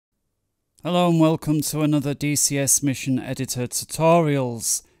Hello and welcome to another DCS Mission Editor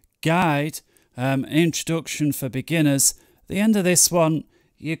Tutorials guide, introduction for beginners. At the end of this one,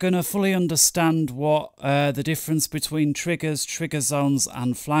 you're going to fully understand what the difference between triggers, trigger zones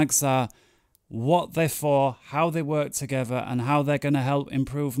and flags are, what they're for, how they work together and how they're going to help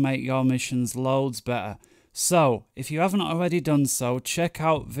make your missions loads better. So, if you haven't already done so, check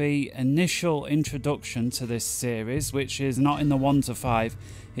out the initial introduction to this series, which is not in the 1 to 5,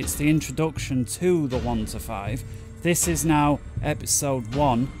 it's the introduction to the 1 to 5. This is now episode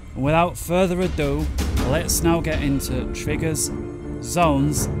 1, and without further ado, let's now get into triggers,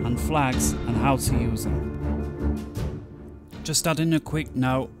 zones and flags and how to use them. Just adding a quick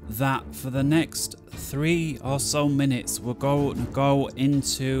note that for the next 3 or so minutes we're going to go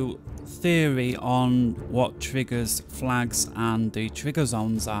into theory on what triggers, flags and the trigger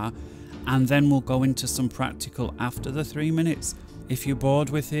zones are, and then we'll go into some practical after the 3 minutes. If you're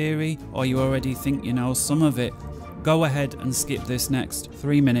bored with theory or you already think you know some of it, go ahead and skip this next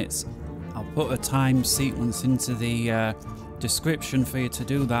 3 minutes. I'll put a time sequence into the description for you to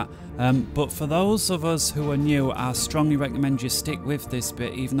do that, but for those of us who are new, I strongly recommend you stick with this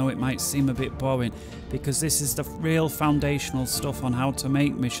bit, even though it might seem a bit boring, because this is the real foundational stuff on how to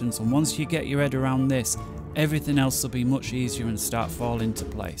make missions, and once you get your head around this, everything else will be much easier and start falling into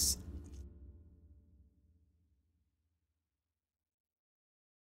place.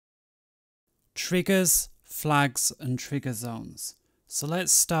 Triggers, flags and trigger zones. So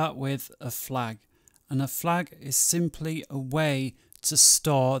let's start with a flag. And a flag is simply a way to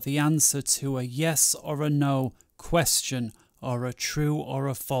store the answer to a yes or a no question or a true or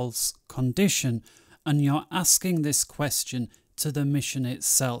a false condition, and you're asking this question to the mission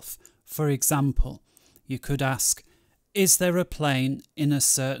itself. For example, you could ask, is there a plane in a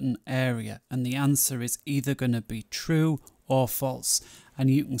certain area? And the answer is either going to be true or false. And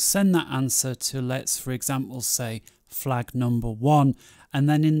you can send that answer to, let's for example say, flag number 1, and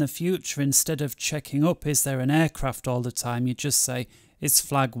then in the future, instead of checking up is there an aircraft all the time, you just say, is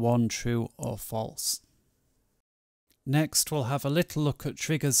flag 1 true or false? Next we'll have a little look at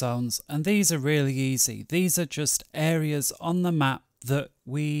trigger zones, and these are really easy. These are just areas on the map that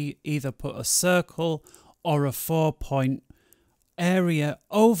we either put a circle or a 4-point area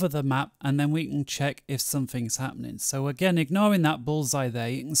over the map, and then we can check if something's happening. So again, ignoring that bullseye there,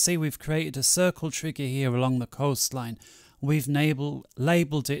 you can see we've created a circle trigger here along the coastline. We've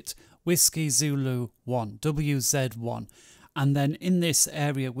labelled it Whiskey Zulu 1, WZ1, and then in this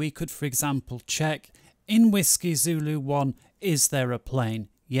area we could, for example, check in Whiskey Zulu 1, is there a plane,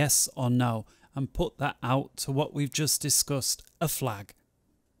 yes or no, and put that out to what we've just discussed, a flag.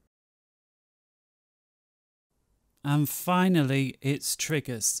 And finally, it's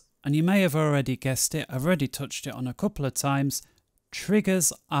triggers. And you may have already guessed it, I've already touched it on a couple of times.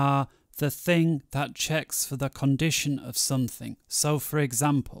 Triggers are the thing that checks for the condition of something. So for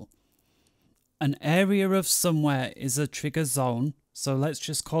example, an area of somewhere is a trigger zone. So let's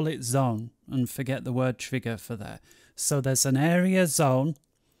just call it zone and forget the word trigger for there. So there's an area zone,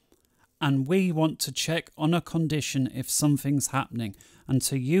 and we want to check on a condition if something's happening. And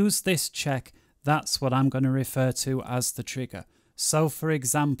to use this check, that's what I'm going to refer to as the trigger. So for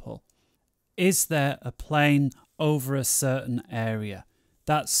example, is there a plane over a certain area?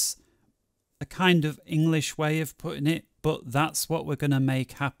 That's a kind of English way of putting it, but that's what we're going to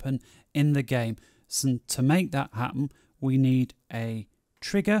make happen in the game. So to make that happen, we need a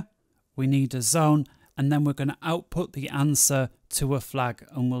trigger, we need a zone, and then we're going to output the answer to a flag,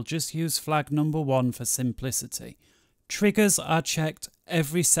 and we'll just use flag number 1 for simplicity. Triggers are checked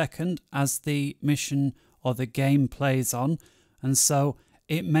every second as the mission or the game plays on, and so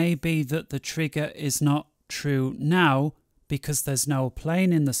it may be that the trigger is not true now because there's no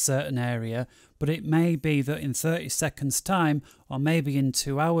plane in the certain area, but it may be that in 30 seconds time, or maybe in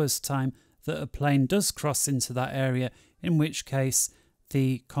 2 hours time, that a plane does cross into that area, in which case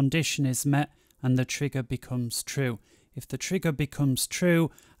the condition is met and the trigger becomes true. If the trigger becomes true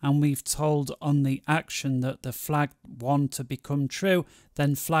and we've told on the action that the flag 1 to become true,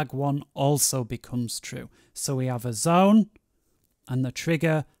 then flag 1 also becomes true. So we have a zone and the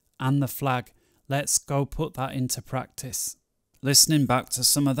trigger and the flag. Let's go put that into practice. Listening back to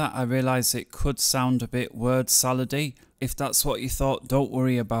some of that, I realise it could sound a bit word salady. If that's what you thought, don't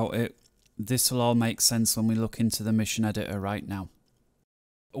worry about it. This will all make sense when we look into the mission editor right now.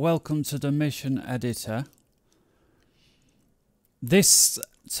 Welcome to the mission editor. This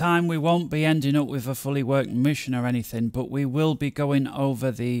time we won't be ending up with a fully working mission or anything, but we will be going over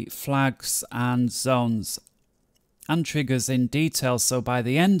the flags and zones and triggers in detail. So by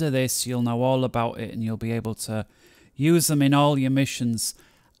the end of this, you'll know all about it and you'll be able to use them in all your missions.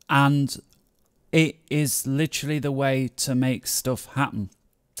 And It is literally the way to make stuff happen.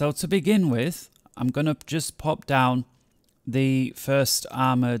 So to begin with, I'm going to just pop down the first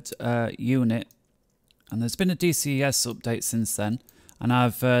armoured unit. And there's been a DCS update since then. And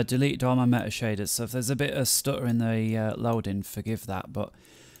I've deleted all my meta shaders. So if there's a bit of stutter in the loading, forgive that. But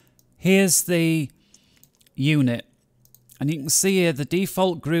here's the unit. And you can see here the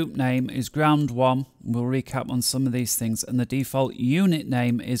default group name is Ground 1. We'll recap on some of these things. And the default unit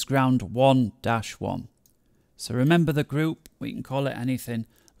name is Ground 1-1. So remember the group. We can call it anything.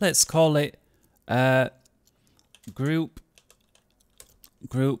 Let's call it group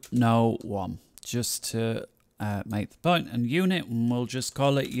no 1. Just to make the point. And unit, and we'll just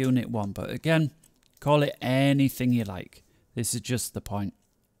call it unit 1. But again, call it anything you like. This is just the point.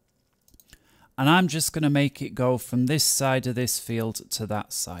 And I'm just going to make it go from this side of this field to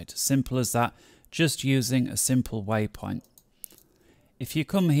that side. Simple as that, just using a simple waypoint. If you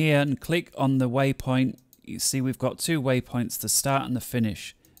come here and click on the waypoint, you see we've got 2 waypoints, the start and the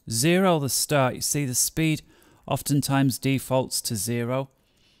finish. 0, the start, you see the speed oftentimes defaults to 0.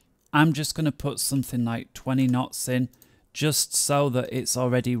 I'm just going to put something like 20 knots in, just so that it's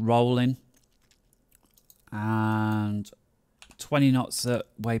already rolling. And 20 knots at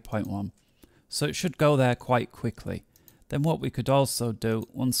waypoint 1. So it should go there quite quickly. Then what we could also do,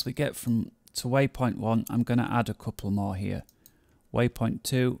 once we get to waypoint 1, I'm going to add a couple more here. Waypoint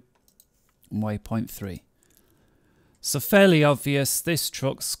 2 and waypoint 3. So fairly obvious, this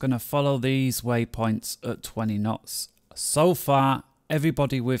truck's going to follow these waypoints at 20 knots. So far,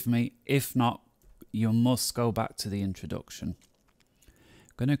 everybody with me? If not, you must go back to the introduction.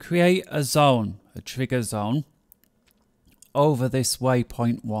 I'm going to create a zone, a trigger zone, over this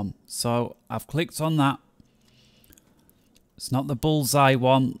waypoint 1. So I've clicked on that. It's not the bullseye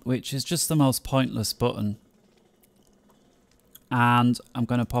one, which is just the most pointless button. And I'm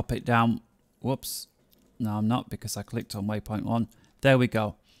going to pop it down. Whoops. No, I'm not, because I clicked on waypoint 1. There we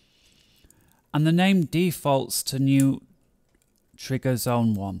go. And the name defaults to new trigger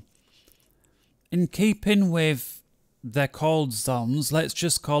zone 1. In keeping with they're called zones, let's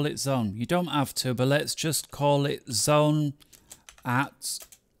just call it zone. You don't have to, but let's just call it zone at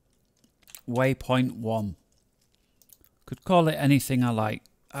waypoint 1. Could call it anything I like.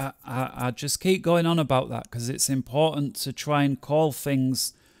 I just keep going on about that because it's important to try and call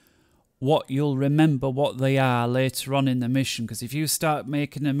things what you'll remember what they are later on in the mission. Because if you start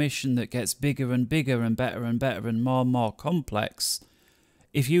making a mission that gets bigger and bigger and better and more complex,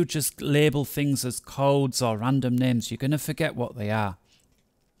 if you just label things as codes or random names, you're going to forget what they are.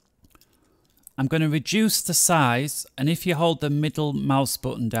 I'm going to reduce the size, and if you hold the middle mouse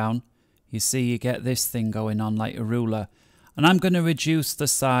button down, you see you get this thing going on like a ruler. And I'm going to reduce the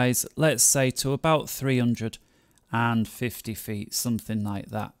size, let's say, to about 350 feet, something like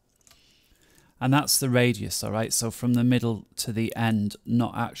that. And that's the radius, all right? So from the middle to the end,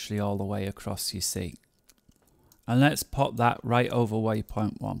 not actually all the way across, you see. And let's pop that right over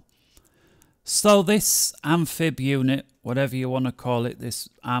waypoint 1. So this amphib unit, whatever you want to call it, this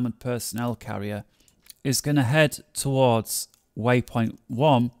armoured personnel carrier, is going to head towards waypoint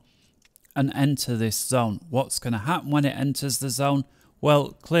 1 and enter this zone. What's going to happen when it enters the zone?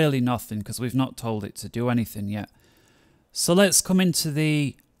 Well, clearly nothing, because we've not told it to do anything yet. So let's come into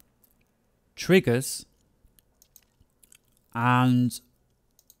the triggers and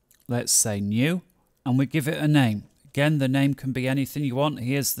let's say new. And we give it a name. Again, the name can be anything you want.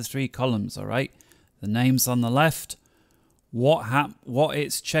 Here's the 3 columns, all right? The name's on the left. What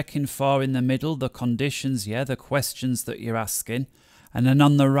it's checking for in the middle, the conditions, yeah, the questions that you're asking. And then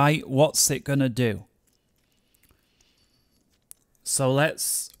on the right, what's it going to do? So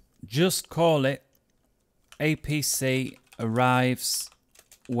let's just call it APC arrives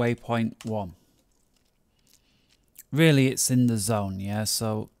waypoint 1. Really, it's in the zone, yeah?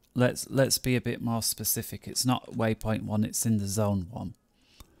 So let's be a bit more specific. It's not waypoint 1, it's in the zone 1.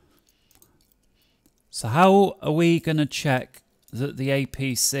 So how are we going to check that the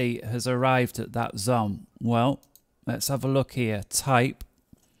APC has arrived at that zone? Well, let's have a look here. Type.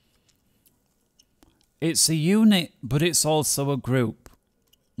 It's a unit, but it's also a group,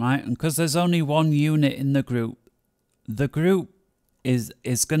 right? And because there's only one unit in the group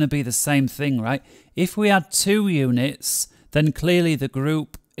is going to be the same thing, right? If we had 2 units, then clearly the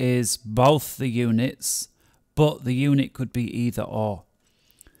group is both the units, but the unit could be either or.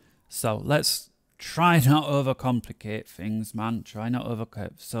 So let's try not overcomplicate things, man. Try not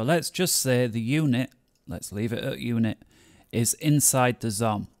overcomplicate. So let's just say the unit, let's leave it at unit, is inside the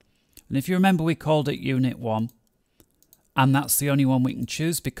zone. And if you remember, we called it unit 1, and that's the only one we can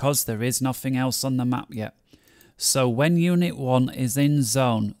choose because there is nothing else on the map yet. So when unit 1 is in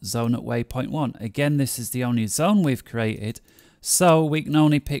zone at waypoint 1, again this is the only zone we've created, so we can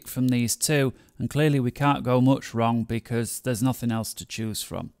only pick from these two, and clearly we can't go much wrong because there's nothing else to choose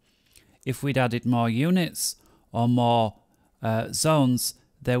from. If we'd added more units or more zones,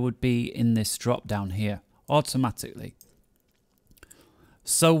 they would be in this drop down here automatically.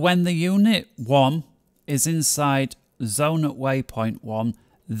 So when the unit 1 is inside zone at waypoint 1,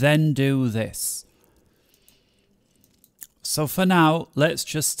 then do this. So for now, let's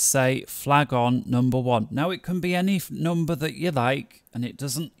just say flag on number 1. Now it can be any number that you like, and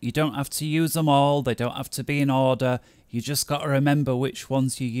you don't have to use them all, they don't have to be in order. You just got to remember which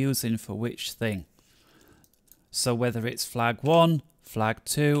ones you're using for which thing. So whether it's flag 1, flag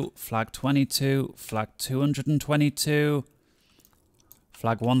 2, flag 22, flag 222,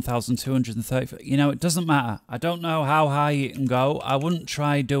 flag 1230, you know, it doesn't matter. I don't know how high you can go. I wouldn't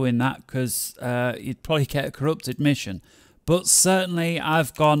try doing that because you'd probably get a corrupted mission. But certainly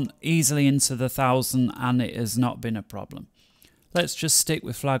I've gone easily into the 1,000 and it has not been a problem. Let's just stick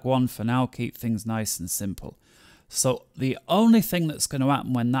with flag 1 for now, keep things nice and simple. So the only thing that's going to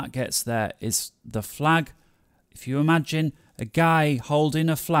happen when that gets there is the flag. If you imagine a guy holding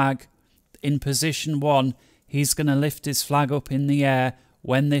a flag in position 1, he's going to lift his flag up in the air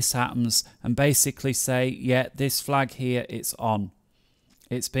when this happens and basically say, yeah, this flag here, it's on.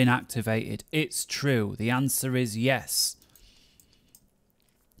 It's been activated. It's true. The answer is yes.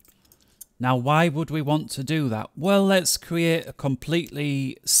 Now, why would we want to do that? Well, let's create a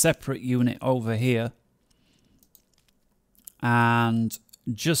completely separate unit over here. And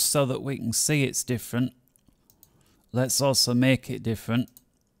just so that we can see it's different, let's also make it different.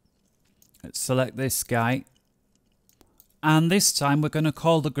 Let's select this guy. And this time we're going to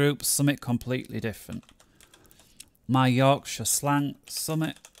call the group something completely different. My Yorkshire slang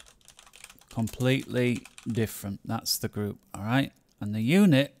summit, completely different. That's the group, all right? And the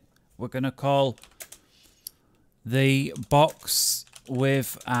unit we're going to call the box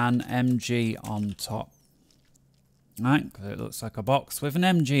with an MG on top. Right, because it looks like a box with an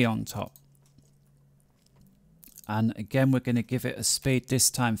MG on top. And again, we're going to give it a speed,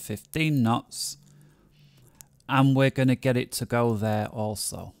 this time 15 knots. And we're going to get it to go there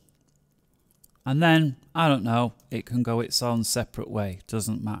also. And then, I don't know, it can go its own separate way.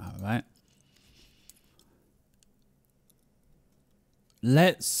 Doesn't matter, right?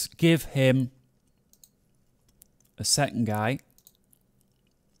 Let's give him a second guy.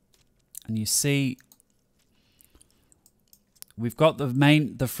 And you see, we've got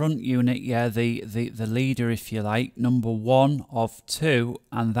the front unit, yeah, the leader, if you like, number 1 of 2,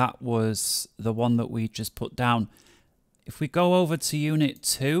 and that was the one that we just put down. If we go over to unit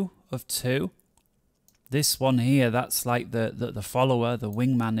 2 of 2, this one here, that's like the follower, the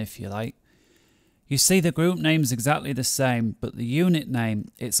wingman, if you like. You see the group name's exactly the same, but the unit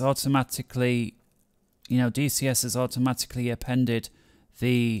name, it's automatically, you know, DCS has automatically appended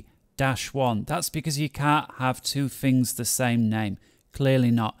the -1. That's because you can't have two things the same name.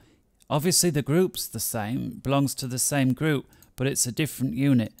 Clearly not. Obviously the group's the same, belongs to the same group, but it's a different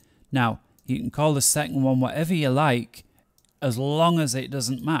unit. Now, you can call the second one whatever you like, as long as it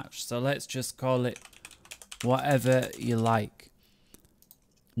doesn't match. So let's just call it whatever you like.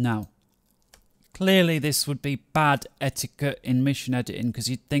 Now, clearly this would be bad etiquette in mission editing, because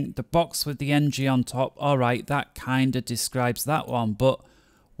you'd think the box with the NG on top, alright, that kind of describes that one, but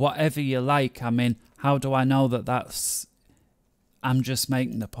whatever you like, I mean, how do I know that that's... I'm just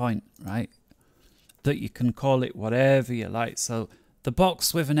making the point, right? That you can call it whatever you like. So the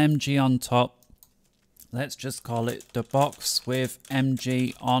box with an MG on top, let's just call it the box with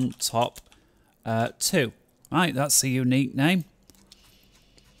MG on top 2. Right, that's a unique name.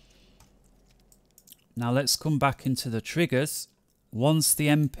 Now let's come back into the triggers. Once the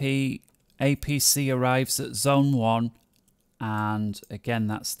APC arrives at zone 1, and again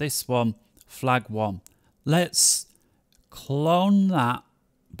that's this one, flag 1. Let's clone that,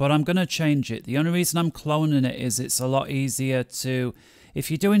 but I'm going to change it. The only reason I'm cloning it is it's a lot easier to...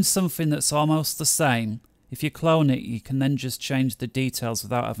 If you're doing something that's almost the same, if you clone it, you can then just change the details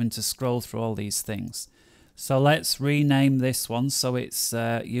without having to scroll through all these things. So let's rename this one so it's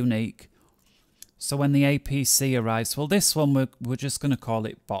unique. So when the APC arrives, well, this one we're just going to call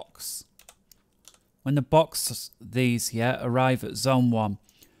it box. When the box, these, yeah, arrive at zone 1.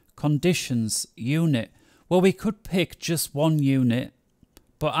 Conditions, unit. Well, we could pick just one unit,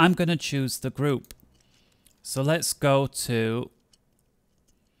 but I'm going to choose the group. So let's go to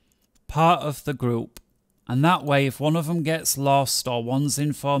part of the group. And that way, if one of them gets lost or one's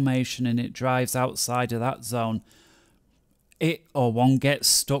in formation and it drives outside of that zone, it or one gets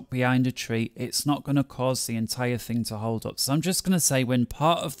stuck behind a tree, it's not going to cause the entire thing to hold up. So I'm just going to say when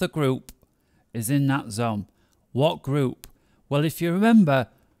part of the group is in that zone. What group? Well, if you remember,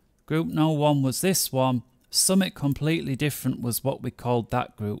 group no one was this one. Summit completely different was what we called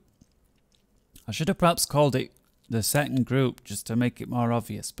that group. I should have perhaps called it the second group just to make it more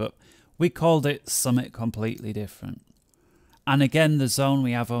obvious, but we called it summit completely different. And again, the zone,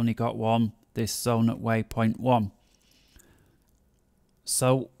 we have only got one, this zone at waypoint 1.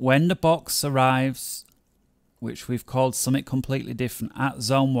 So when the box arrives, which we've called summit completely different at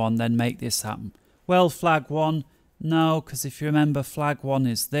zone 1, then make this happen. Well, flag 1, no, because if you remember, flag 1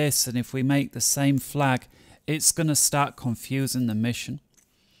 is this, and if we make the same flag, it's going to start confusing the mission.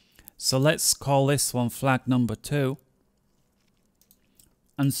 So let's call this one flag number 2.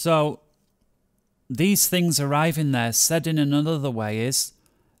 And so these things arriving there, said in another way, is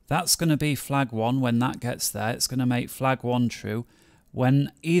that's going to be flag 1 when that gets there. It's going to make flag 1 true.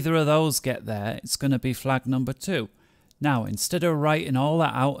 When either of those get there, it's going to be flag number 2. Now, instead of writing all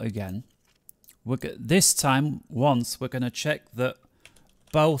that out again, this time, once, we're going to check that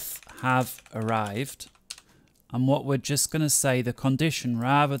both have arrived. And what we're just going to say, the condition,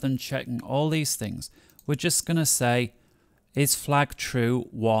 rather than checking all these things, we're just going to say, is flag true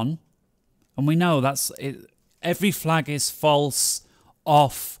 1? And we know that's it. Every flag is false,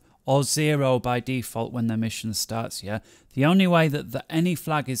 off, or 0 by default when the mission starts, yeah? The only way that any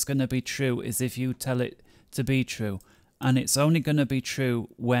flag is going to be true is if you tell it to be true. And it's only going to be true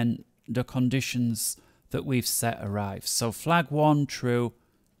when the conditions that we've set arrive. So flag 1 true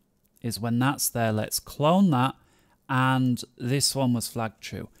is when that's there. Let's clone that. And this one was flagged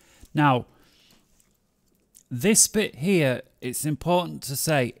true. Now, this bit here, it's important to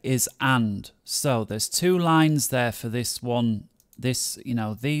say, is and. So there's 2 lines there for this one. This, you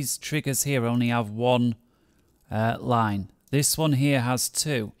know, these triggers here only have 1 line. This one here has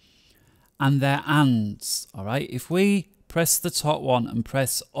 2. And they're ands, all right? If we press the top one and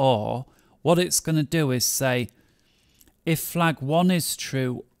press OR, what it's going to do is say, if flag 1 is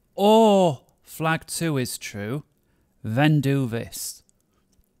true or flag 2 is true, then do this.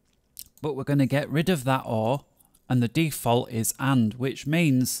 But we're going to get rid of that OR, and the default is AND, which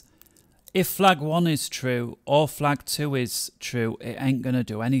means if flag 1 is true or flag 2 is true, it ain't going to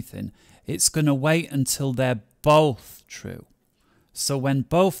do anything. It's going to wait until they're both true. So when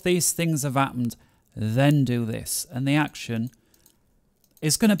both these things have happened, then do this. And the action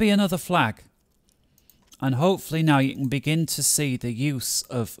is going to be another flag. And hopefully now you can begin to see the use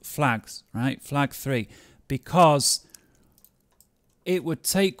of flags, right? Flag 3. Because it would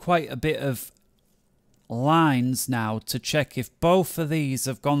take quite a bit of lines now to check if both of these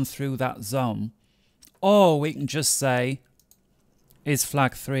have gone through that zone. Or we can just say, is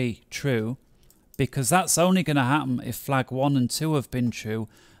flag 3 true? Because that's only going to happen if flag 1 and 2 have been true.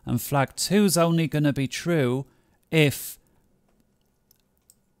 And flag 2 is only going to be true if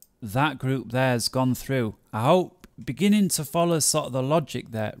that group there has gone through. I hope beginning to follow sort of the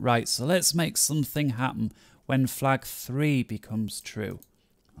logic there. Right, so let's make something happen when flag 3 becomes true.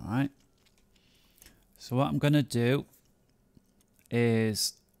 All right. So what I'm going to do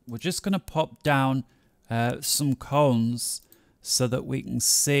is we're just going to pop down some cones so that we can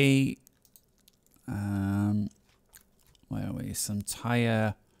see, where are we, some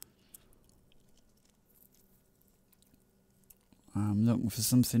tire. I'm looking for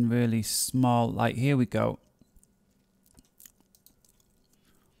something really small, like here we go.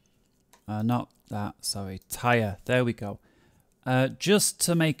 Not that, sorry, tire, there we go. Just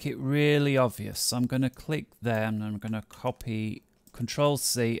to make it really obvious, I'm going to click there and I'm going to copy Control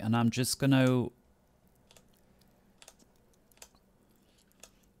C, and I'm just going to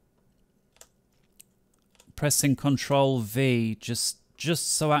pressing Control V just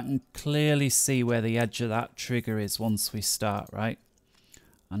so I can clearly see where the edge of that trigger is once we start, right?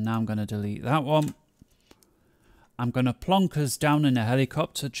 And now I'm going to delete that one. I'm going to plonk us down in a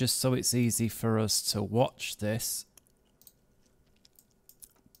helicopter just so it's easy for us to watch this.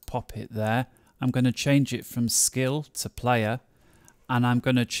 Pop it there. I'm going to change it from skill to player, and I'm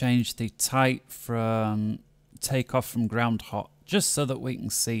going to change the type from takeoff from ground hot just so that we can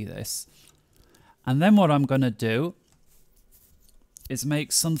see this. And then what I'm going to do is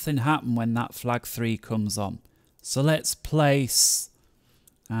make something happen when that flag 3 comes on. So let's place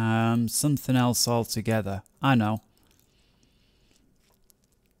something else altogether. I know.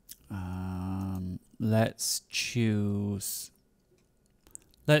 Let's choose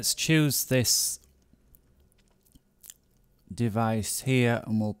this device here,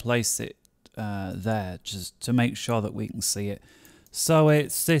 and we'll place it there just to make sure that we can see it. So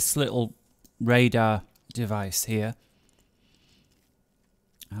it's this little radar device here.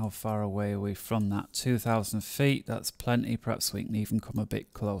 How far away are we from that? 2,000 feet. That's plenty. Perhaps we can even come a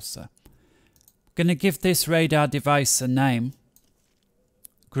bit closer. Going to give this radar device a name.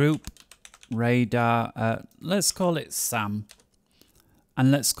 Group radar. Let's call it Sam.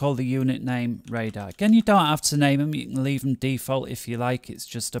 And let's call the unit name radar. Again, you don't have to name them. You can leave them default if you like. It's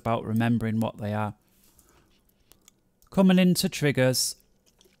just about remembering what they are. Coming into triggers.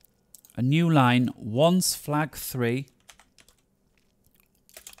 A new line. Once flag 3.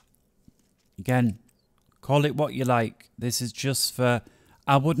 Again, call it what you like. This is just for...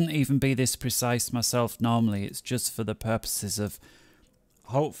 I wouldn't even be this precise myself normally. It's just for the purposes of...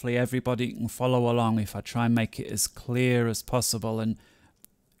 Hopefully everybody can follow along if I try and make it as clear as possible. And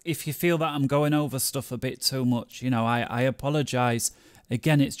if you feel that I'm going over stuff a bit too much, you know, I apologise.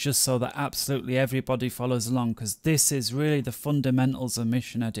 Again, it's just so that absolutely everybody follows along, because this is really the fundamentals of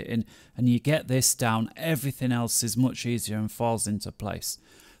mission editing. And you get this down, everything else is much easier and falls into place.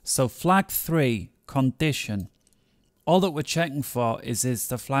 So flag 3, condition. All that we're checking for is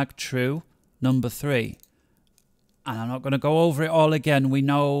the flag true, number 3. And I'm not going to go over it all again. We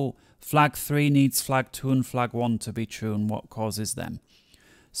know flag 3 needs flag 2 and flag 1 to be true and what causes them.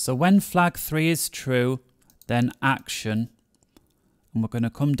 So when flag 3 is true, then action. And we're going to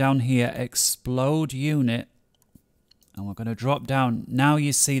come down here, explode unit. And we're going to drop down. Now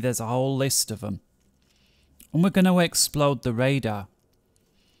you see there's a whole list of them. And we're going to explode the radar,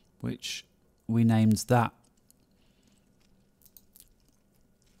 which we named that.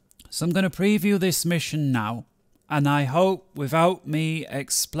 So I'm going to preview this mission now, and I hope without me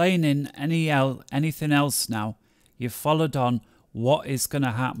explaining anything else now, you've followed on what is going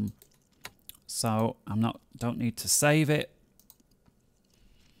to happen. So don't need to save it.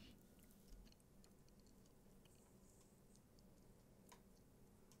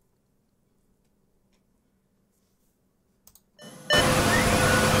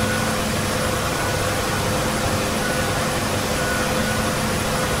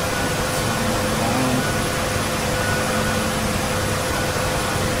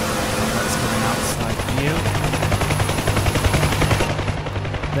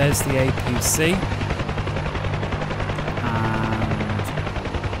 There's the APC,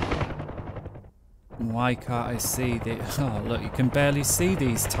 and why can't I see the... Oh, look, you can barely see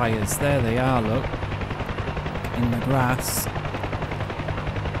these tyres. There they are, look, in the grass.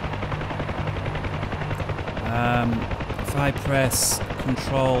 If I press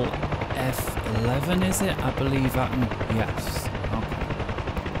Control F11, is it? I believe I can... Yes,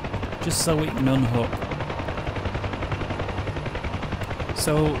 okay. Just so we can unhook.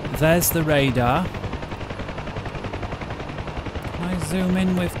 So there's the radar. Can I zoom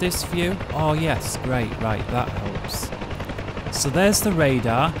in with this view? Oh yes, great, right, that helps. So there's the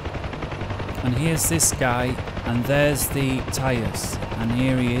radar, and here's this guy, and there's the tyres, and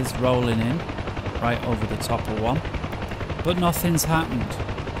here he is rolling in, right over the top of one, but nothing's happened.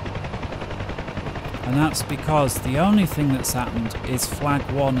 And that's because the only thing that's happened is flag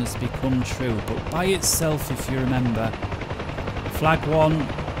 1 has become true, but by itself, if you remember, flag 1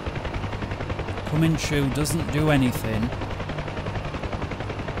 coming true doesn't do anything,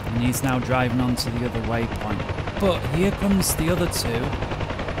 and he's now driving onto the other waypoint. But here comes the other two,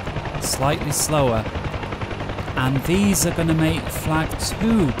 slightly slower, and these are going to make flag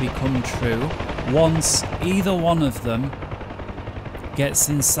 2 become true once either one of them gets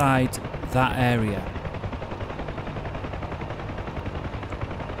inside that area.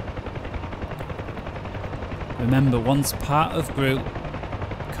 Remember, once part of group,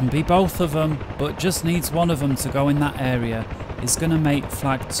 can be both of them, but just needs one of them to go in that area, is going to make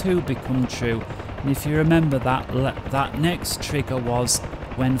flag 2 become true. And if you remember, that next trigger was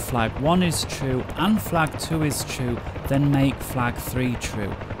when flag 1 is true and flag 2 is true, then make flag 3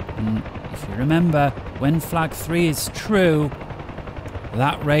 true. And if you remember, when flag 3 is true,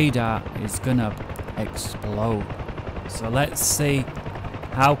 that radar is going to explode. So let's see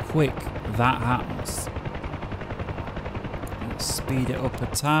how quick that happens. Speed it up a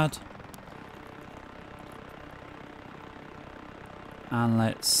tad, and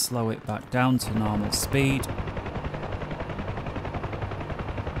let's slow it back down to normal speed.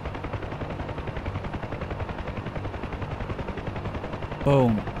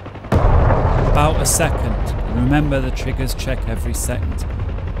 Boom. About a second. Remember, the triggers check every second.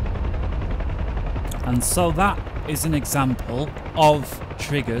 And so that is an example of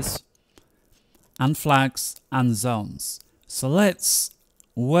triggers and flags and zones. So let's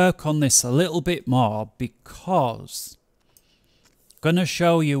work on this a little bit more, because I'm going to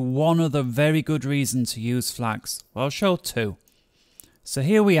show you one other very good reason to use flags. Well, I'll show two. So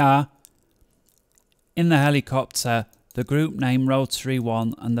here we are in the helicopter. the group name Rotary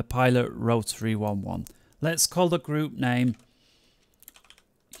 1 and the pilot Rotary 11. Let's call the group name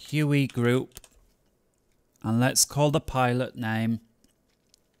Huey Group, and let's call the pilot name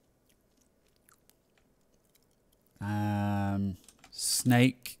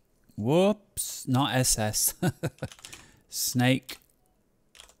Snake. Whoops, not SS. Snake.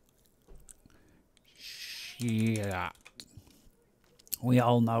 Yeah. We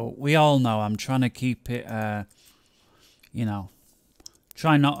all know. I'm trying to keep it, you know,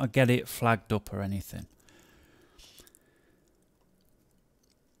 try not to get it flagged up or anything.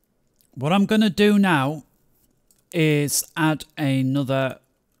 What I'm going to do now is add another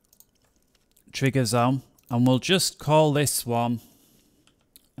trigger zone, and we'll just call this one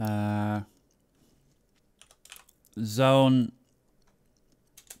Zone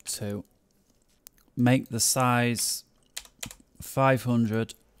 2. Make the size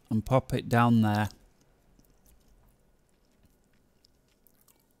 500 and pop it down there.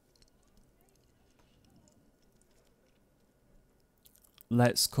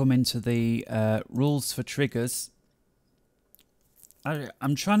 Let's come into the rules for triggers.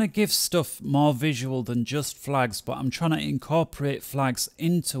 I'm trying to give stuff more visual than just flags, but I'm trying to incorporate flags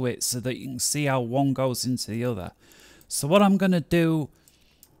into it so that you can see how one goes into the other. So what I'm going to do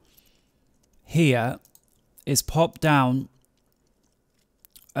here is pop down.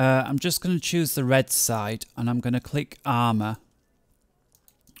 I'm just going to choose the red side, and I'm going to click armor,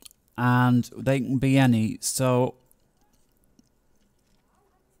 and they can be any. So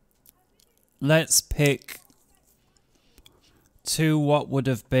let's pick two what would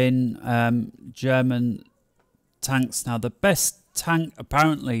have been German tanks. Now the best tank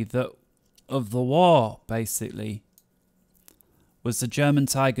apparently that of the war basically was the German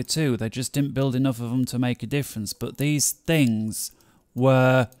Tiger II. They just didn't build enough of them to make a difference. But these things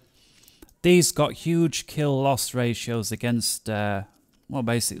were, these got huge kill-loss ratios against, well,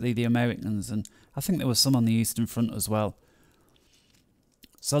 basically the Americans. And I think there was some on the Eastern Front as well.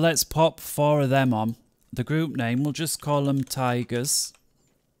 So let's pop 4 of them on. The group name, we'll just call them Tigers.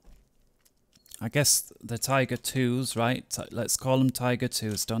 I guess the Tiger 2s, right? Let's call them Tiger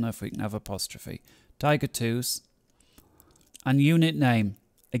 2s. Don't know if we can have apostrophe. Tiger 2s. And unit name.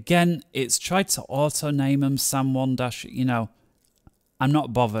 Again, it's tried to auto-name them Sam1 dash, you know. I'm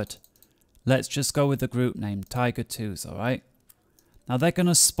not bothered. Let's just go with the group name, Tiger 2s, alright? Now they're going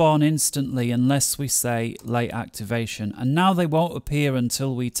to spawn instantly unless we say late activation. And now they won't appear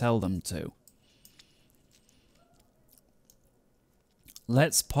until we tell them to.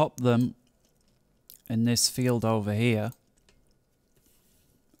 Let's pop them in this field over here.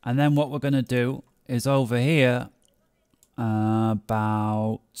 And then what we're going to do is over here,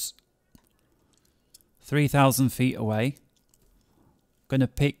 about 3,000 feet away, going to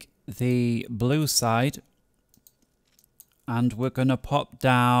pick the blue side, and we're going to pop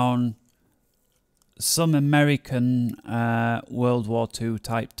down some American World War II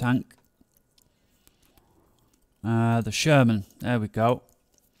type tank. The Sherman, there we go.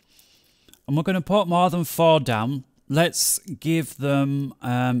 And we're going to put more than 4 down. Let's give them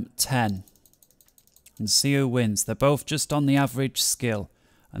 10 and see who wins. They're both just on the average skill.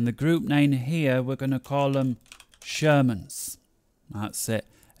 And the group name here, we're going to call them Shermans. That's it.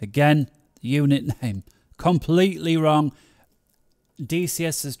 Again, the unit name. Completely wrong.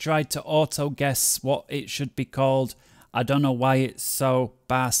 DCS has tried to auto-guess what it should be called. I don't know why it's so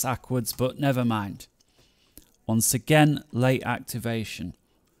bass-ackwards, but never mind. Once again, late activation.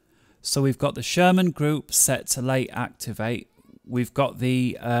 So we've got the Sherman group set to late activate. We've got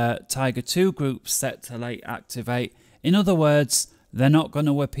the Tiger 2 group set to late activate. In other words, they're not going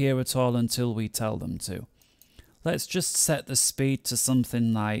to appear at all until we tell them to. Let's just set the speed to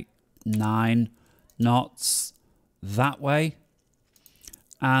something like 9 knots that way.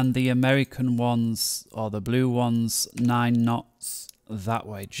 And the American ones, or the blue ones, 9 knots that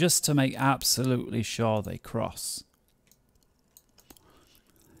way, just to make absolutely sure they cross.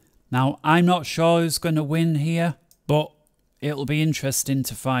 Now, I'm not sure who's going to win here, but it'll be interesting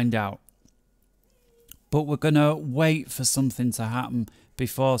to find out. But we're going to wait for something to happen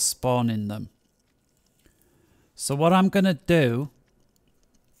before spawning them. So what I'm going to do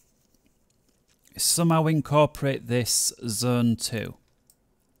is somehow incorporate this Zone 2.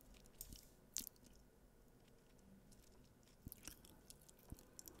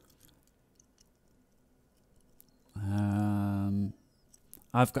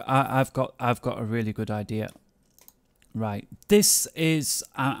 I've got a really good idea. Right, this is,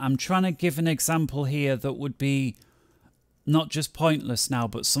 I'm trying to give an example here that would be not just pointless now,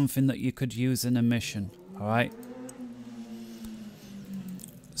 but something that you could use in a mission. All right.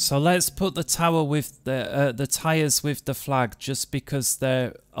 So let's put the tower with the tires with the flag, just because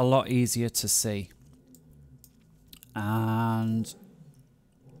they're a lot easier to see. And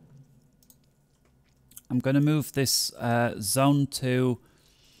I'm going to move this zone 2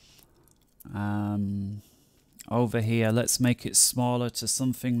 over here. Let's make it smaller to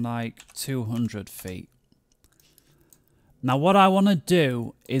something like 200 feet. Now what I want to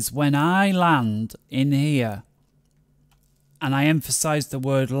do is when I land in here, and I emphasize the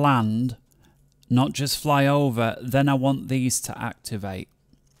word land, not just fly over, then I want these to activate.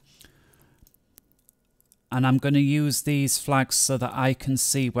 And I'm going to use these flags so that I can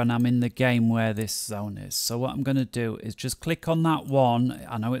see when I'm in the game where this zone is. So what I'm going to do is just click on that one.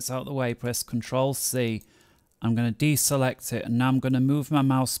 I know it's out of the way, press Control C. I'm going to deselect it, and now I'm going to move my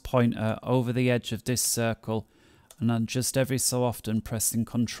mouse pointer over the edge of this circle, and I'm just every so often pressing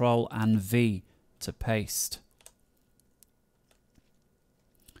Control and V to paste.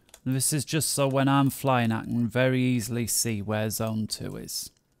 This is just so when I'm flying I can very easily see where zone 2 is.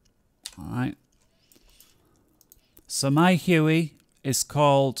 Alright. So my Huey is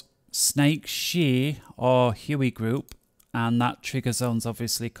called Snake Shear or Huey group, and that trigger zone's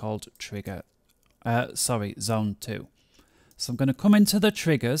obviously called zone 2. So I'm going to come into the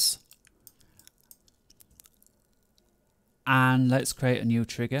triggers and let's create a new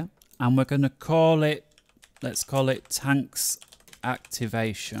trigger, and we're going to call it, let's call it tanks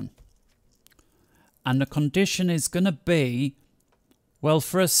activation. And the condition is going to be, well,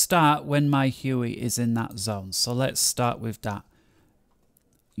 for a start, when my Huey is in that zone. So let's start with that.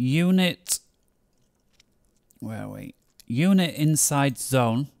 Unit, where are we? Unit inside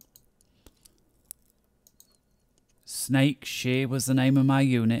zone. Snake Shear was the name of my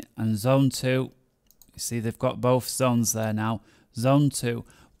unit, and zone 2, you see they've got both zones there now, zone 2.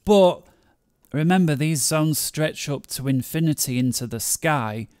 But remember, these zones stretch up to infinity into the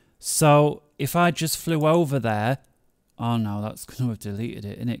sky, so if I just flew over there, oh no, that's going to have deleted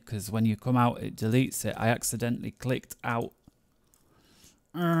it, innit? Because when you come out, it deletes it. I accidentally clicked out.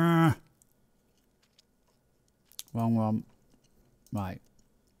 Wrong one. Right.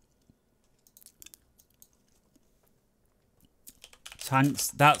 Tanks,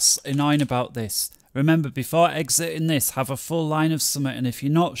 that's annoying about this. Remember, before exiting this, have a full line of something, and if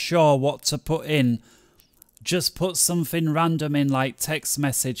you're not sure what to put in, just put something random in, like text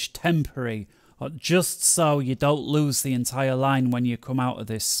message temporary, or just so you don't lose the entire line when you come out of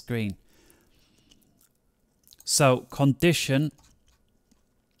this screen. So, condition,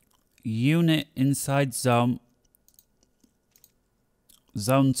 unit inside zone,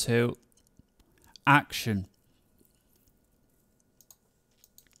 zone 2, action.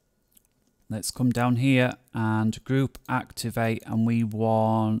 Let's come down here and group activate, and we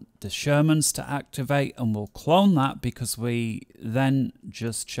want the Shermans to activate, and we'll clone that because we then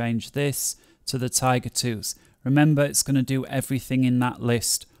just change this to the Tiger 2s. Remember, it's going to do everything in that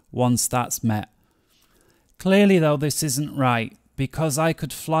list once that's met. Clearly though, this isn't right, because I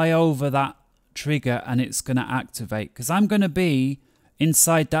could fly over that trigger and it's going to activate, because I'm going to be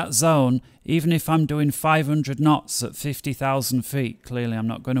inside that zone even if I'm doing 500 knots at 50,000 feet. Clearly I'm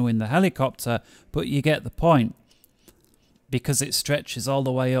not going to win the helicopter, but you get the point, because it stretches all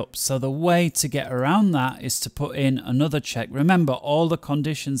the way up. So the way to get around that is to put in another check. Remember, all the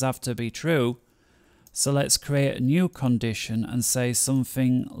conditions have to be true. So let's create a new condition and say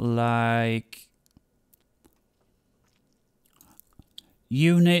something like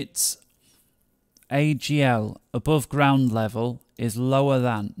unit AGL above ground level is lower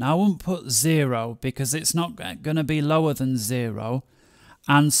than. Now I won't put 0 because it's not going to be lower than 0.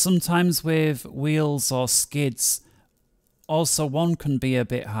 And sometimes with wheels or skids, also 1 can be a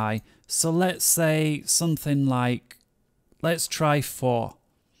bit high. So let's say something like, let's try 4.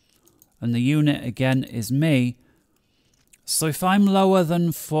 And the unit again is me. So if I'm lower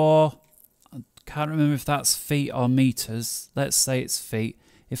than 4, I can't remember if that's feet or meters. Let's say it's feet.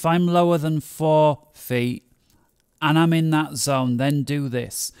 If I'm lower than 4 feet and I'm in that zone, then do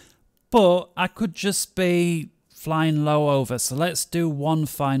this. But I could just be flying low over. So let's do one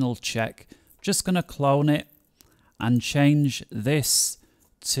final check. Just going to clone it and change this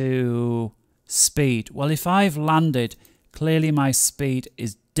to speed. Well, if I've landed, clearly my speed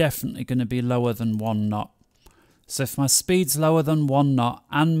is definitely going to be lower than 1 knot. So if my speed's lower than 1 knot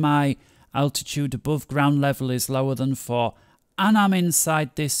and my altitude above ground level is lower than 4 and I'm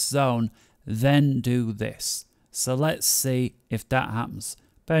inside this zone, then do this. So let's see if that happens.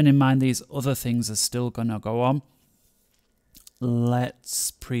 Bearing in mind these other things are still going to go on.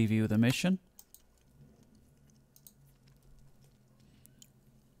 Let's preview the mission.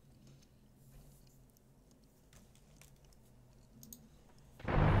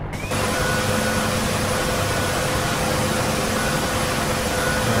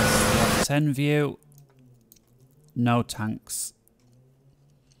 F10 view, no tanks.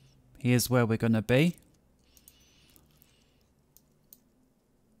 Here's where we're going to be.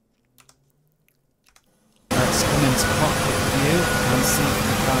 Let's come into cockpit view and see if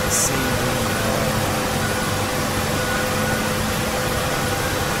we can't see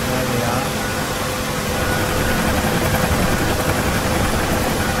where we are.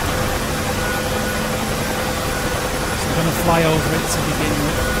 So we're going to fly over it to begin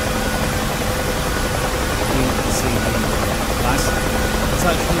with. You can see the flash. There's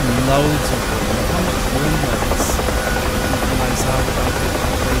actually loads of them. Look how much room there is. You realise how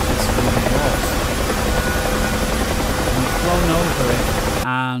big this room was. We've flown over it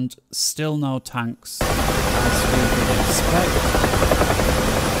and still no tanks, as we would expect.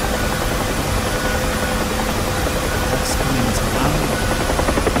 Let's come into land.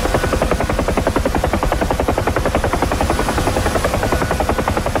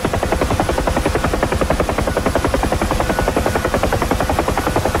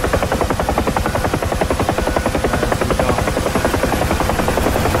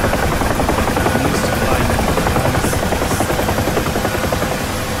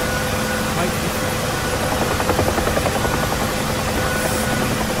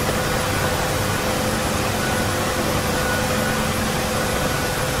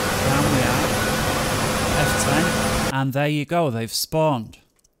 And there you go, they've spawned.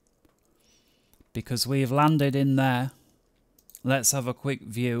 Because we've landed in there. Let's have a quick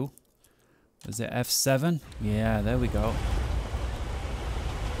view. Was it F7? Yeah, there we go.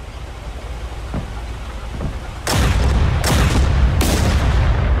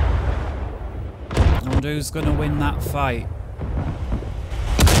 I wonder who's going to win that fight.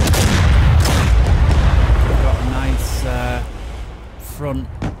 We've got a nice front.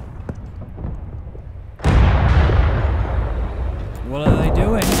 What are they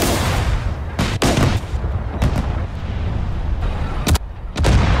doing?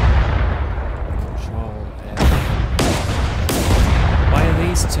 Control F. Why are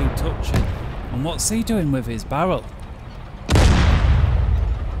these two touching? And what's he doing with his barrel?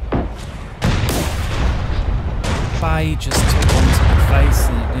 He just took onto the face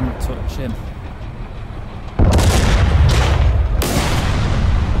and it didn't touch him.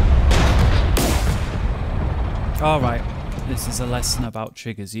 Alright. This is a lesson about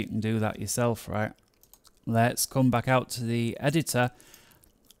triggers. You can do that yourself, right? Let's come back out to the editor.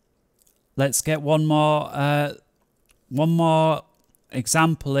 Let's get one more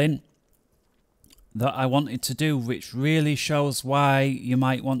example in that I wanted to do, which really shows why you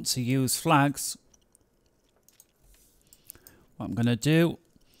might want to use flags. What I'm going to do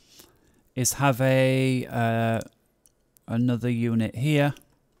is have a another unit here.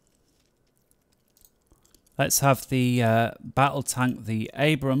 Let's have the battle tank, the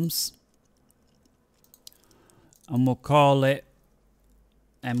Abrams, and we'll call it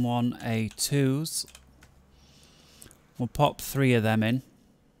M1A2s. We'll pop 3 of them in.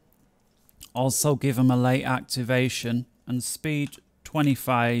 Also give them a late activation and speed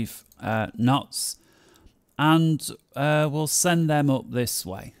 25 knots. And we'll send them up this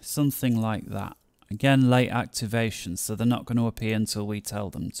way, something like that. Again, late activation, so they're not going to appear until we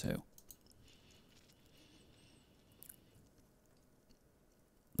tell them to.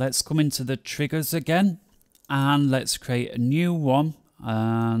 Let's come into the triggers again and let's create a new one,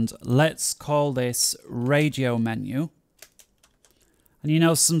 and let's call this radio menu. And you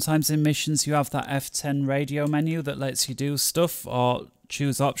know, sometimes in missions you have that F10 radio menu that lets you do stuff or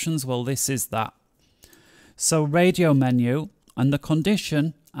choose options. Well, this is that. So radio menu, and the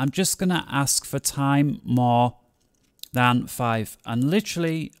condition, I'm just going to ask for time more than 5. And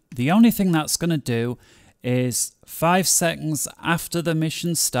literally the only thing that's going to do is 5 seconds after the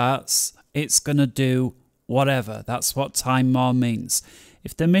mission starts, it's going to do whatever. That's what time more means.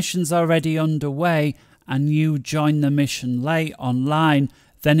 If the mission's already underway and you join the mission late online,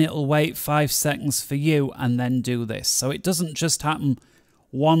 then it'll wait 5 seconds for you and then do this. So it doesn't just happen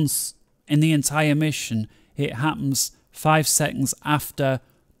once in the entire mission. It happens 5 seconds after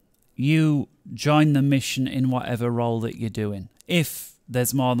you join the mission in whatever role that you're doing, if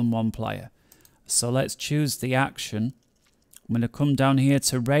there's more than one player. So let's choose the action. I'm going to come down here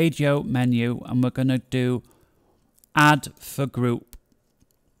to radio menu and we're going to do add for group.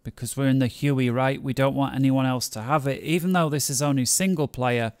 Because we're in the Huey, right? We don't want anyone else to have it. Even though this is only single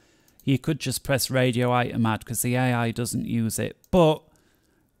player, you could just press radio item add because the AI doesn't use it. But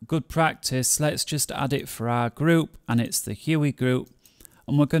good practice, let's just add it for our group, and it's the Huey group.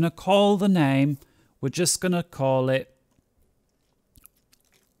 And we're going to call the name, we're just going to call it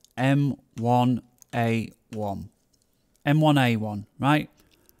M1A1. M1A1, right?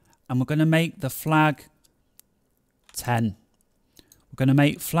 and we're going to make the flag 10. We're going to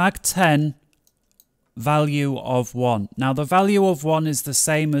make flag 10 value of 1. Now the value of 1 is the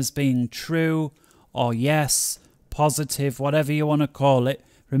same as being true or yes, positive, whatever you want to call it.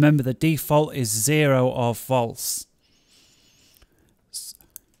 Remember, the default is 0 or false.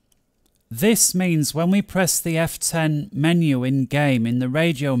 This means when we press the F10 menu in game, in the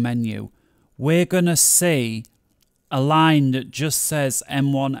radio menu, we're going to see a line that just says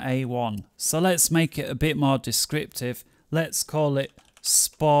M1A1. So let's make it a bit more descriptive. Let's call it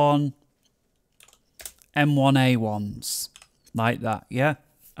spawn M1A1s. Like that, yeah?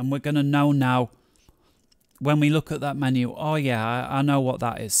 And we're going to know now, when we look at that menu, oh yeah, I know what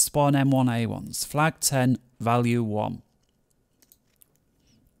that is. Spawn M1A1s. Flag 10, value 1.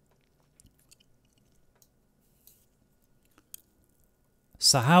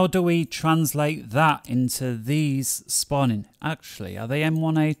 So how do we translate that into these spawning? Actually, are they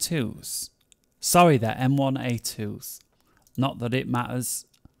M1A2s? Sorry, they're M1A2s. Not that it matters,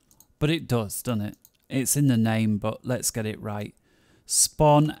 but it does, doesn't it? It's in the name, but let's get it right.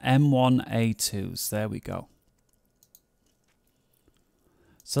 Spawn M1A2s. There we go.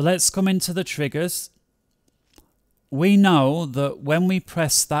 So let's come into the triggers. We know that when we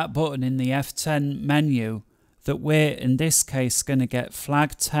press that button in the F10 menu, that we're, in this case, going to get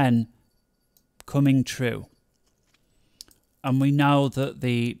flag 10 coming true. And we know that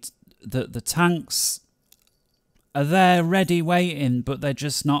the tanks are there ready waiting, but they're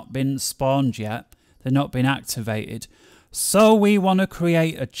just not been spawned yet. They're not been activated. So we want to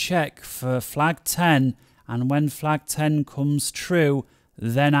create a check for flag 10, and when flag 10 comes true,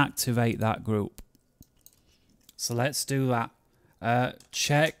 then activate that group. So let's do that.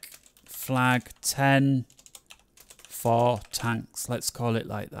 Check flag 10 for tanks. Let's call it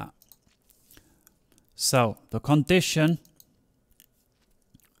like that. So the condition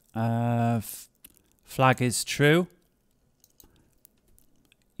flag is true.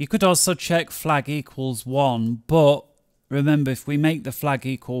 You could also check flag equals 1, but remember, if we make the flag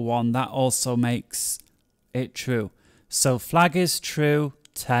equal 1, that also makes it true. So flag is true,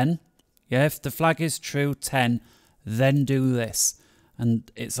 10. Yeah, if the flag is true, 10, then do this.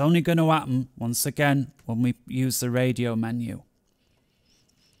 And it's only going to happen, once again, when we use the radio menu.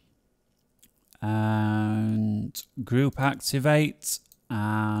 And group activate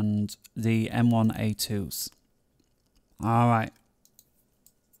and the M1A2s. All right.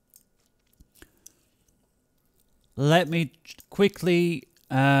 Let me quickly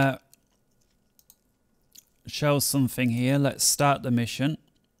show something here. Let's start the mission.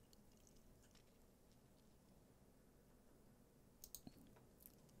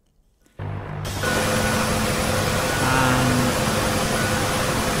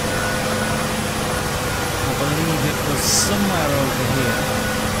 Somewhere over here.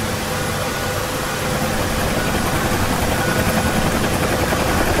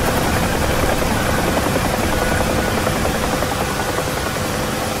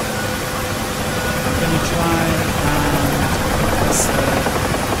 I'm going to try and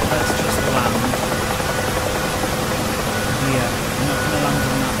let's just land here. I'm not going to land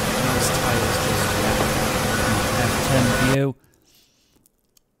on those tires just yet. F10 view.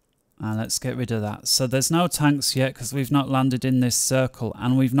 And let's get rid of that. So there's no tanks yet because we've not landed in this circle,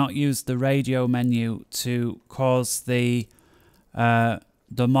 and we've not used the radio menu to cause the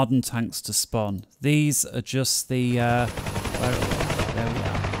modern tanks to spawn. These are just the there we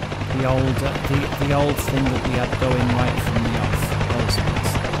are. The old thing that we had going right from the off. Those ones.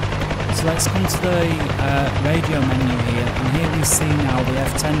 So let's come to the radio menu here, and here we see now the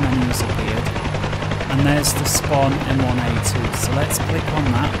F10 menu's appeared, and there's the spawn M1A2. So let's click on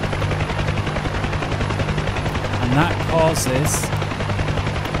that. And that causes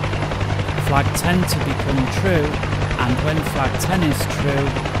flag 10 to become true, and when flag 10 is true,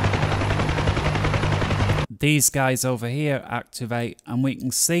 these guys over here activate, and we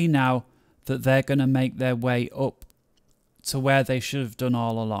can see now that they're going to make their way up to where they should have done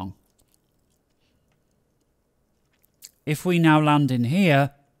all along. If we now land in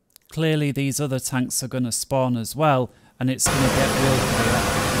here, clearly these other tanks are going to spawn as well, and it's going to get real clear.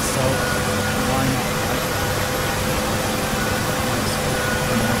 So why not?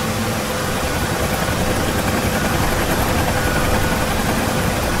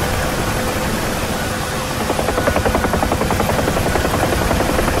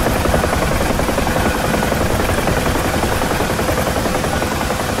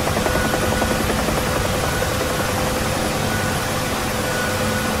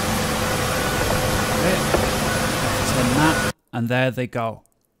 And there they go.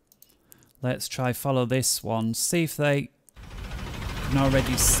 Let's try follow this one. See if they can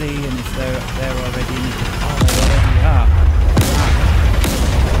already see, and if they're already in it. Oh, they already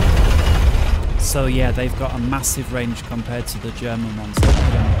are. So yeah, they've got a massive range compared to the German ones. Look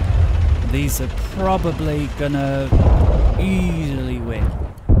at them. These are probably gonna easily win.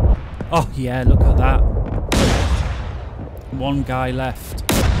 Oh yeah, look at that. One guy left.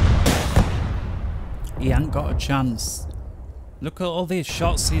 He ain't got a chance. Look at all these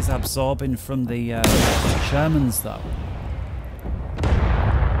shots he's absorbing from the Germans though.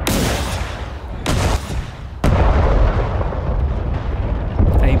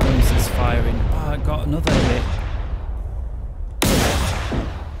 Abrams is firing. Oh, I got another hit.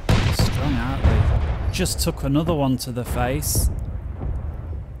 Strong, aren't they? Just took another one to the face.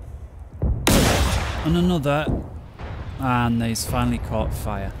 And another. And he's finally caught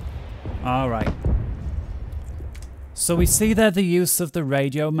fire. Alright. So we see there the use of the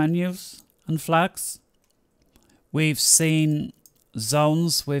radio menus and flags. We've seen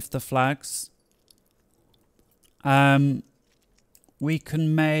zones with the flags. We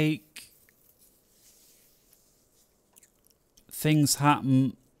can make things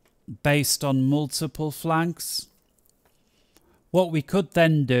happen based on multiple flags. What we could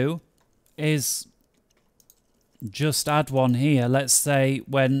then do is just add one here. Let's say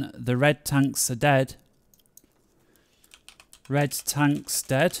when the red tanks are dead. Red tanks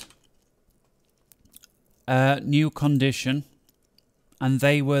dead. New condition. And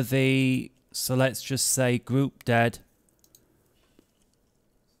they were the... So let's just say group dead.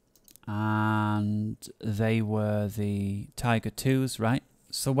 And they were the Tiger 2s, right?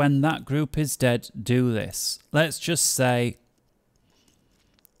 So when that group is dead, do this. Let's just say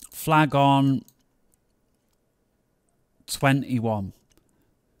flag on 21.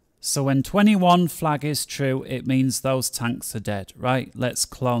 So when 21 flag is true, it means those tanks are dead, right? Let's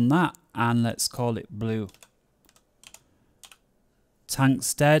clone that and let's call it blue.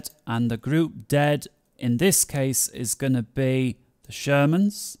 Tanks dead, and the group dead in this case is going to be the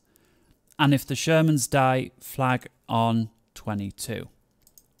Shermans. And if the Shermans die, flag on 22.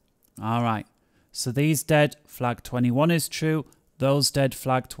 All right. So these dead, flag 21 is true. Those dead,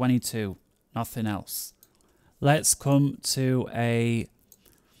 flag 22. Nothing else. Let's come to a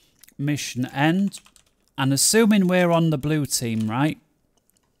mission end. And assuming we're on the blue team, right?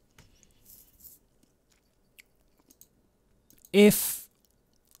 If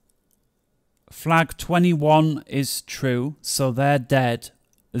flag 21 is true, so they're dead,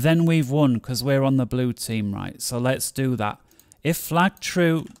 then we've won because we're on the blue team, right? So let's do that. If flag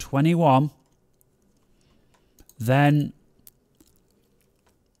true 21, then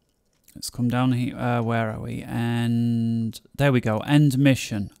let's come down here. Where are we? And there we go. End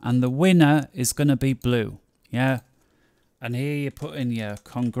mission. And the winner is going to be blue. Yeah. And here you put in your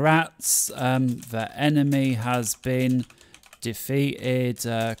congrats. The enemy has been defeated.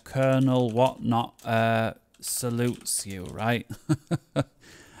 Colonel whatnot salutes you, right?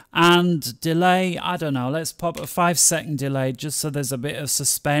 And delay, I don't know. Let's pop a 5-second delay just so there's a bit of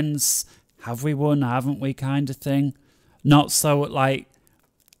suspense. Have we won? Haven't we? Kind of thing. Not so like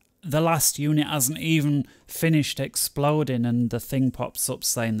the last unit hasn't even finished exploding and the thing pops up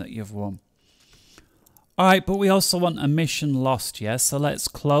saying that you've won. Alright, but we also want a mission lost, yeah? So let's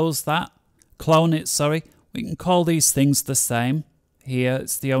close that. Clone it, sorry. We can call these things the same. Here,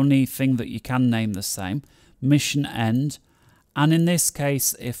 it's the only thing that you can name the same. Mission end. And in this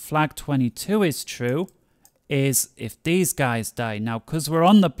case, if flag 22 is true, is if these guys die. Now, because we're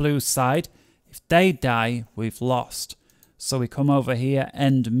on the blue side, if they die, we've lost. So we come over here,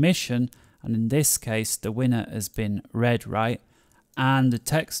 end mission, and in this case, the winner has been red, right? And the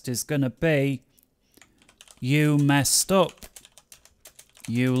text is going to be, you messed up.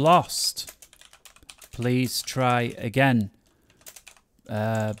 You lost. Please try again.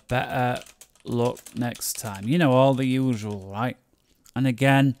 Better luck next time. You know, all the usual, right? And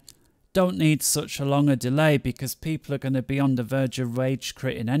again, don't need such a longer delay because people are going to be on the verge of rage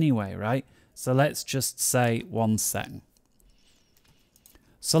critting anyway, right? So let's just say 1 second.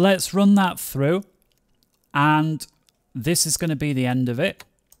 So let's run that through, and this is going to be the end of it.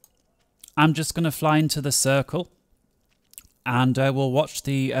 I'm just going to fly into the circle, and we'll watch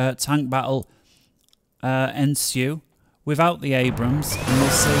the tank battle ensue without the Abrams, and we'll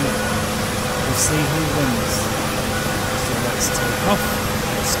see who wins. So let's take off.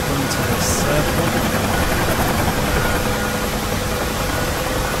 Let's come to the circle.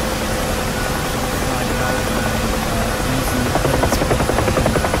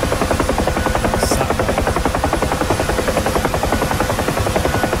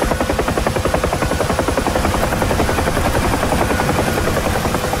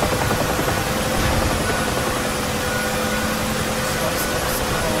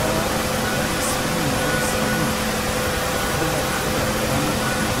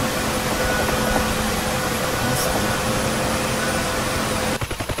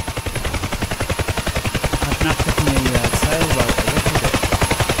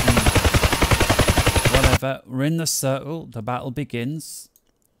 we're in the circle. The battle begins.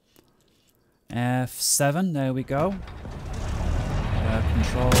 F7, there we go.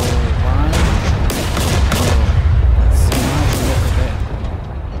 Control Y. Oh, let's zoom out a little bit.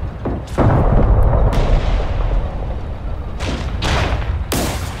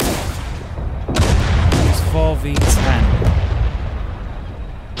 It's 4v10.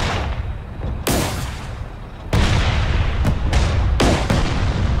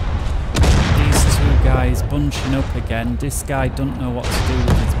 These two guys bunching up again. This guy don't know what to do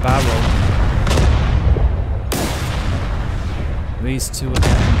with his barrel. These two are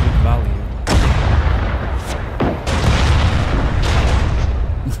getting good value.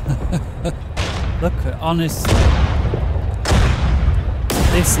 Look, honestly,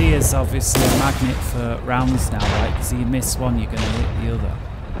 this here is obviously a magnet for rounds now, right? Because you miss one, you're going to hit the other.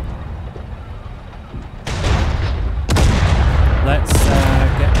 Let's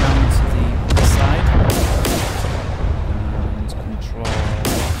get down to the other side. And control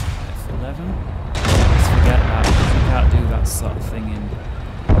F11. Let's forget that, because you can't do that sort of thing in...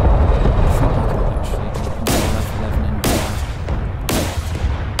 I think you can actually do control F11 in there.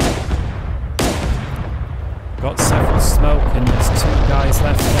 Got several smoke and there's two guys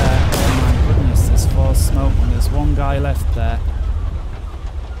left there. Oh my goodness, there's 4 smoke and there's one guy left there.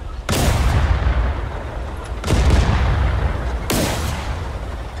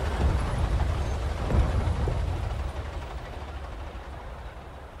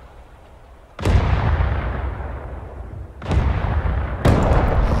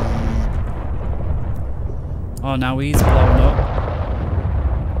 Oh, now he's blown up.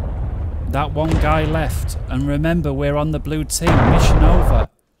 That one guy left. And remember, we're on the blue team. Mission over.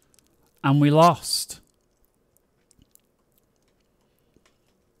 And we lost.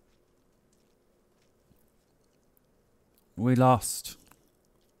 We lost.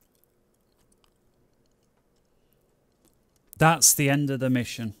 That's the end of the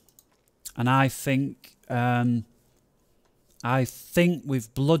mission. And I think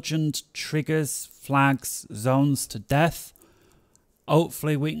we've bludgeoned triggers, flags, zones to death.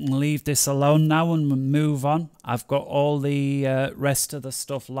 Hopefully we can leave this alone now and move on. I've got all the rest of the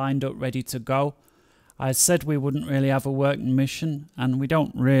stuff lined up ready to go. I said we wouldn't really have a working mission, and we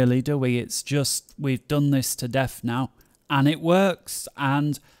don't really, do we? It's just we've done this to death now, and it works.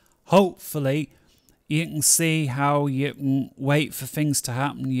 And hopefully you can see how you can wait for things to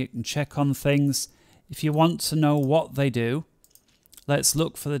happen. You can check on things. If you want to know what they do, let's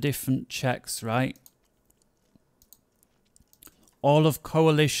look for the different checks, right? All of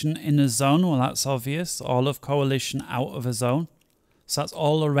coalition in a zone, well, that's obvious. All of coalition out of a zone. So that's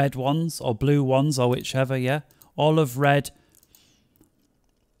all the red ones or blue ones or whichever, yeah. All of red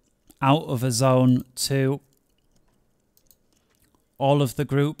out of a zone to all of the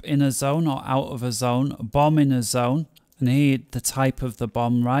group in a zone or out of a zone. A bomb in a zone. And here, the type of the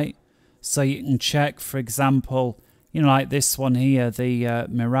bomb, right? So you can check, for example, you know, like this one here, the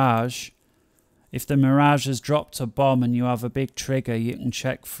Mirage. If the Mirage has dropped a bomb and you have a big trigger, you can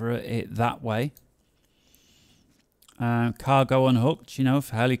check for it that way. Cargo unhooked, you know,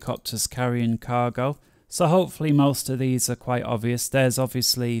 for helicopters carrying cargo. So hopefully most of these are quite obvious. There's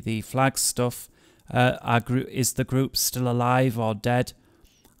obviously the flag stuff. Our group, is the group still alive or dead?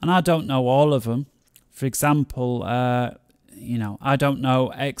 And I don't know all of them. For example, you know, I don't know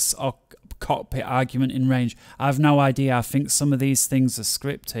X or cockpit argument in range. I have no idea. I think some of these things are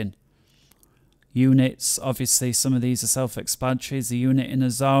scripting. Units, obviously some of these are self-explanatory. Is the unit in a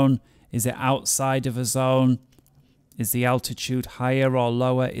zone? Is it outside of a zone? Is the altitude higher or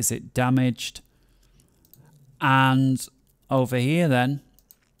lower? Is it damaged? And over here then,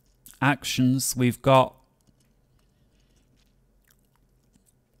 actions, we've got,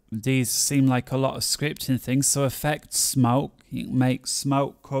 these seem like a lot of scripting things. So affect smoke, you can make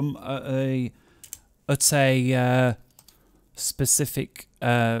smoke come at a specific,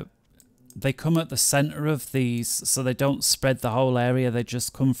 they come at the center of these, so they don't spread the whole area, they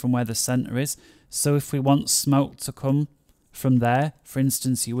just come from where the center is. So if we want smoke to come from there, for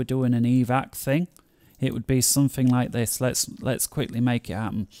instance, you were doing an evac thing, it would be something like this. Let's quickly make it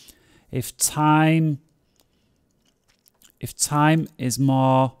happen. If time is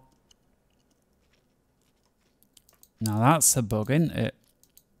more, now that's a bug, isn't it?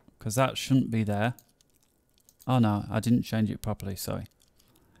 Because that shouldn't be there. Oh no, I didn't change it properly, sorry.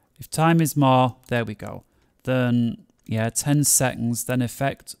 If time is more, there we go. Then, yeah, 10 seconds, then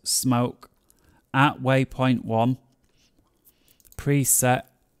effect smoke at waypoint 1. Preset.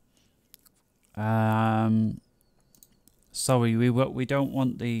 Sorry, we don't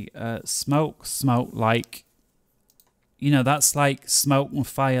want the smoke like, you know, that's like smoke and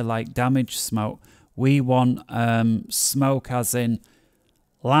fire, like damage smoke. We want smoke as in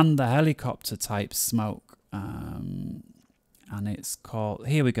land the helicopter type smoke. And it's called,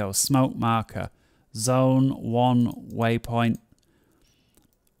 here we go, smoke marker. Zone 1 waypoint.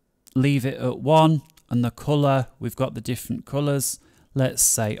 Leave it at 1. And the colour, we've got the different colours. Let's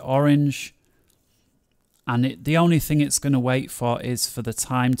say orange. And the only thing it's going to wait for is for the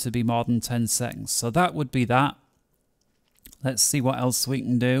time to be more than 10 seconds. So that would be that. Let's see what else we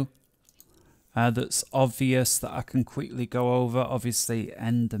can do. That's obvious that I can quickly go over. Obviously,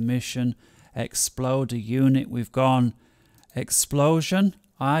 end the mission. Explode a unit. We've gone explosion.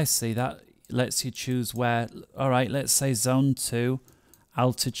 I see that lets you choose where. All right, let's say zone 2.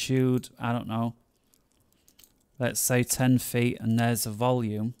 Altitude, I don't know. Let's say 10 feet, and there's a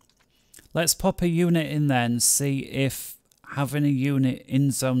volume. Let's pop a unit in there and see if having a unit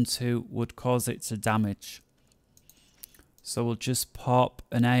in zone 2 would cause it to damage. So we'll just pop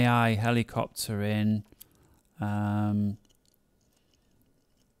an AI helicopter in.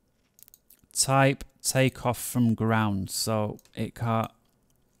 Type takeoff from ground. So it can't...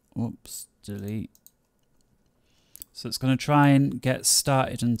 Whoops, delete. So it's going to try and get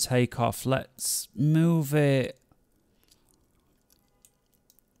started and take off. Let's move it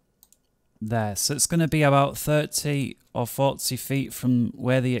there. So it's going to be about 30 or 40 feet from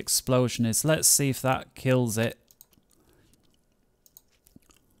where the explosion is. Let's see if that kills it.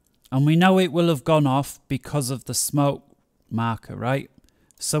 And we know it will have gone off because of the smoke marker, right?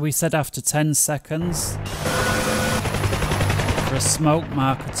 So we said after 10 seconds for a smoke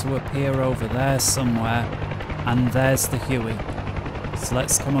marker to appear over there somewhere. And there's the Huey. So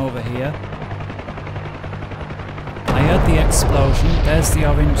let's come over here. I heard the explosion. There's the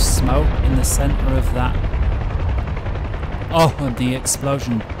orange smoke in the centre of that. Oh, and the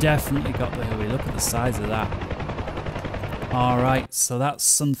explosion definitely got the Huey. Look at the size of that. Alright, so that's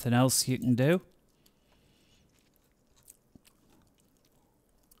something else you can do.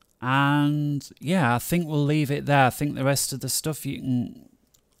 And yeah, I think we'll leave it there. I think the rest of the stuff you can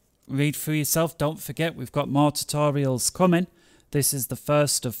read for yourself. Don't forget, we've got more tutorials coming. This is the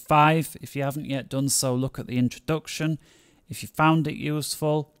first of 5. If you haven't yet done so, look at the introduction. If you found it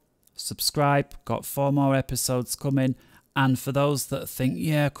useful, subscribe. Got 4 more episodes coming. And for those that think,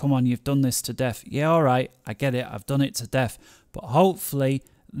 yeah, come on, you've done this to death. Yeah, all right, I get it. I've done it to death. But hopefully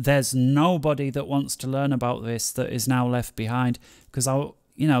there's nobody that wants to learn about this that is now left behind. Because,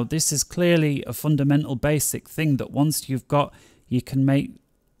 you know, this is clearly a fundamental basic thing that once you've got, you can make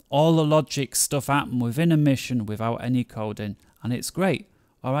all the logic stuff happen within a mission without any coding. And it's great.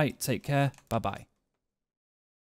 All right, take care. Bye-bye.